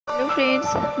Hello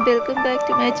friends, welcome back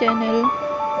to my channel.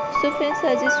 So friends,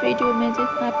 आज इस video में जो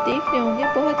आप देख रहे होंगे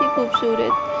बहुत ही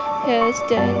खूबसूरत हेयर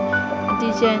स्टाइल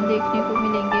डिजाइन देखने को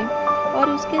मिलेंगे और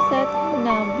उसके साथ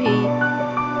नाम भी।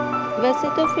 वैसे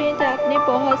तो फ्रेंड आपने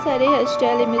बहुत सारे हेयर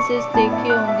स्टाइल इमेजेस देखे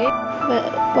होंगे,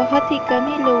 बहुत ही कम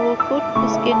ही लोगों को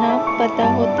उसके नाम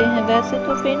पता होते हैं। वैसे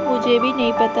तो फ्रेंड मुझे भी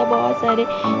नहीं पता बहुत सारे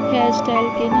हेयर स्टाइल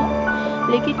के नाम,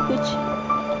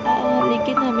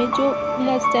 लेकिन हमें जो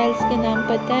हेयर स्टाइल्स के नाम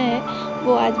पता है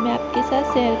वो आज मैं आपके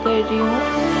साथ शेयर कर रही हूँ।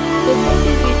 तो फ्रेंड्स,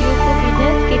 इस वीडियो को बिना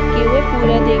स्किप किए हुए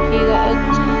पूरा देखिएगा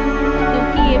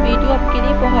क्योंकि ये वीडियो आपके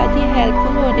लिए बहुत ही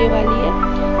हेल्पफुल होने वाली है।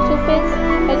 सो फ्रेंड्स,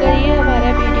 अगर ये हमारा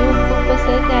वीडियो आपको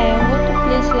पसंद आया हो तो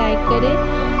प्लीज़ लाइक